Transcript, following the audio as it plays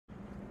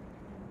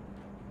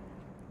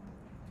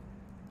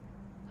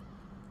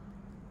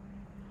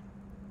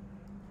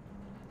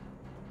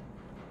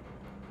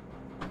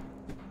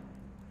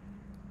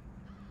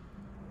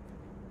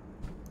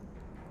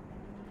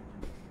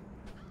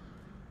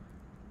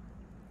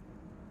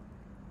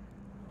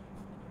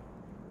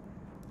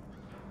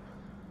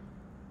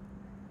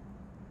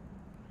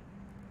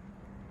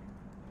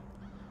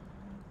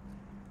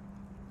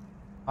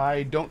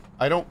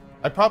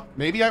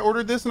Maybe I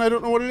ordered this and I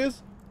don't know what it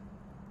is.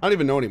 I don't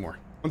even know anymore.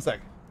 One sec.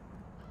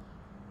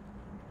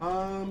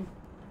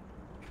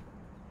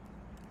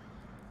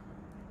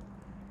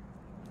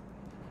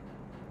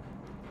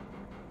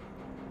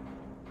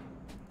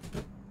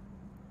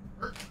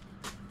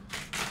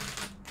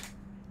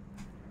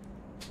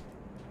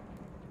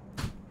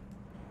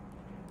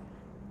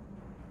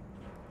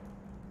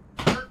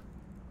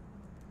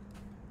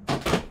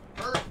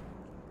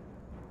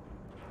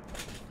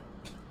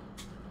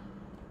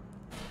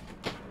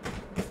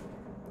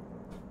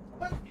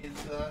 What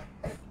is the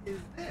heck is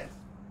this?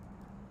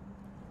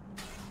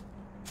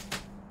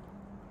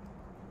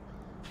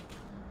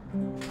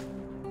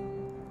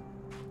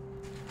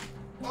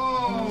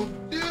 Oh,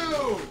 dude!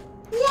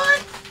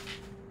 What?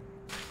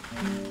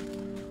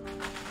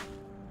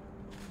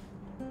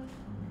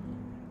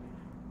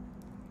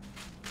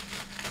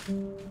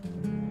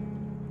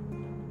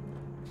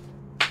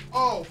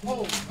 Oh,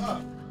 hold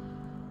up.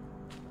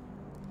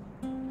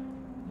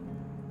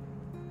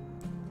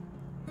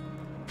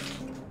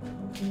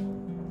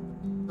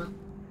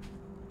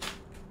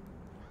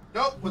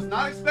 Nope, was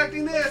not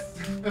expecting this.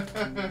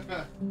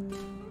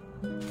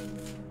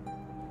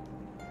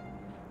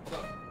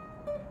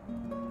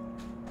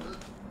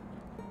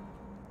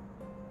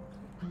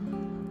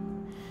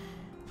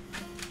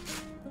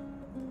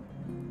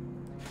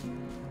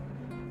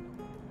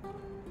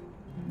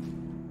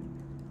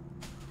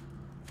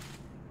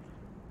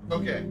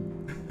 Okay.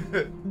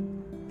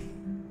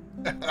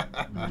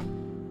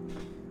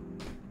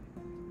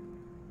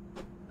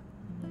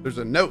 There's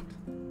a note.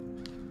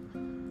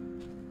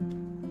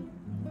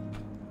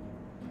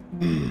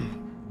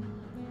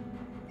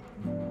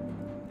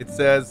 It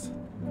says,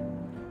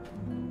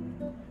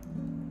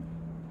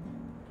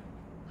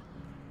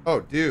 oh,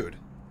 dude.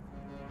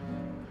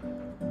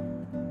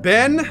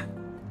 Ben,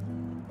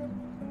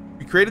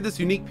 we created this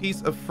unique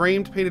piece of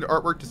framed painted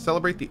artwork to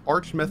celebrate the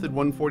Arch Method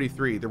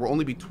 143. There will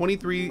only be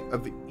 23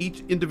 of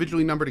each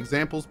individually numbered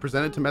examples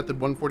presented to Method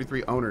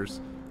 143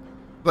 owners.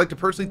 I'd like to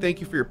personally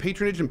thank you for your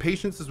patronage and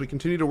patience as we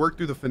continue to work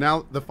through the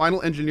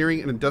final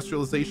engineering and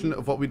industrialization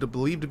of what we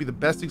believe to be the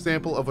best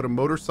example of what a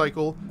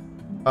motorcycle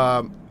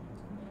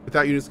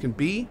without units can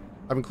be.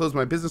 I've enclosed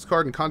my business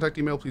card and contact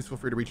email. Please feel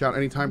free to reach out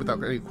anytime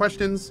without any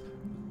questions.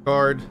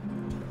 Card.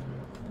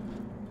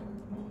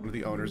 One of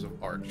the owners of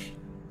Arch.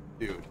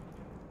 Dude.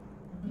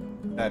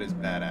 That is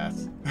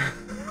badass.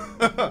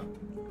 Look at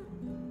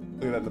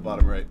that in the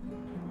bottom right.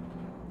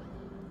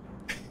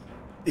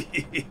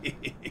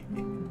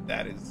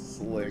 That is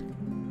slick.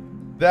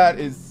 That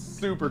is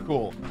super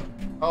cool.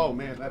 Oh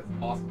man, that's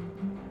awesome.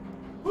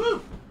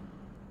 Woo!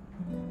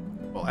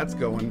 Well, that's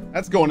going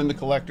in the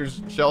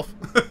collector's shelf.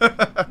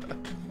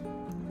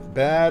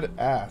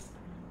 Badass.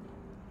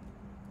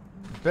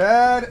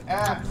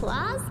 Badass.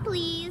 Applause,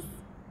 please.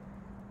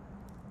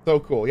 So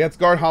cool. Yeah, it's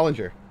Guard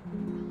Hollinger.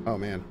 Oh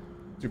man,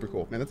 super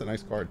cool. Man, that's a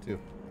nice card too.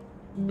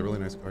 It's a really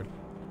nice card.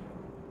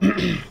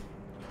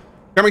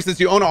 Carmick says,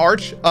 you own an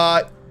Arch?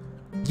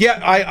 Yeah,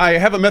 I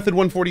have a Method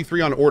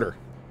 143 on order.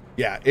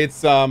 Yeah,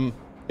 it's one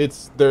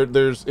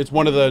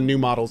of the new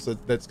models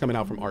that's coming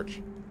out from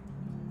Arch.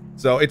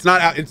 So it's not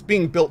out, it's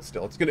being built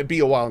still. It's gonna be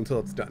a while until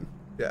it's done.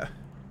 Yeah.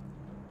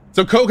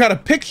 So Cohh got a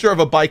picture of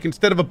a bike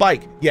instead of a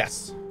bike.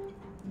 Yes.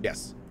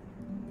 Yes.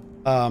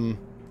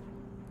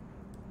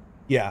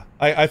 Yeah,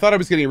 I thought I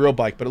was getting a real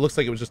bike, but it looks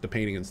like it was just a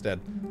painting instead.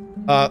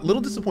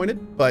 Little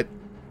disappointed, but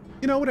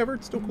you know, whatever,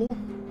 it's still cool.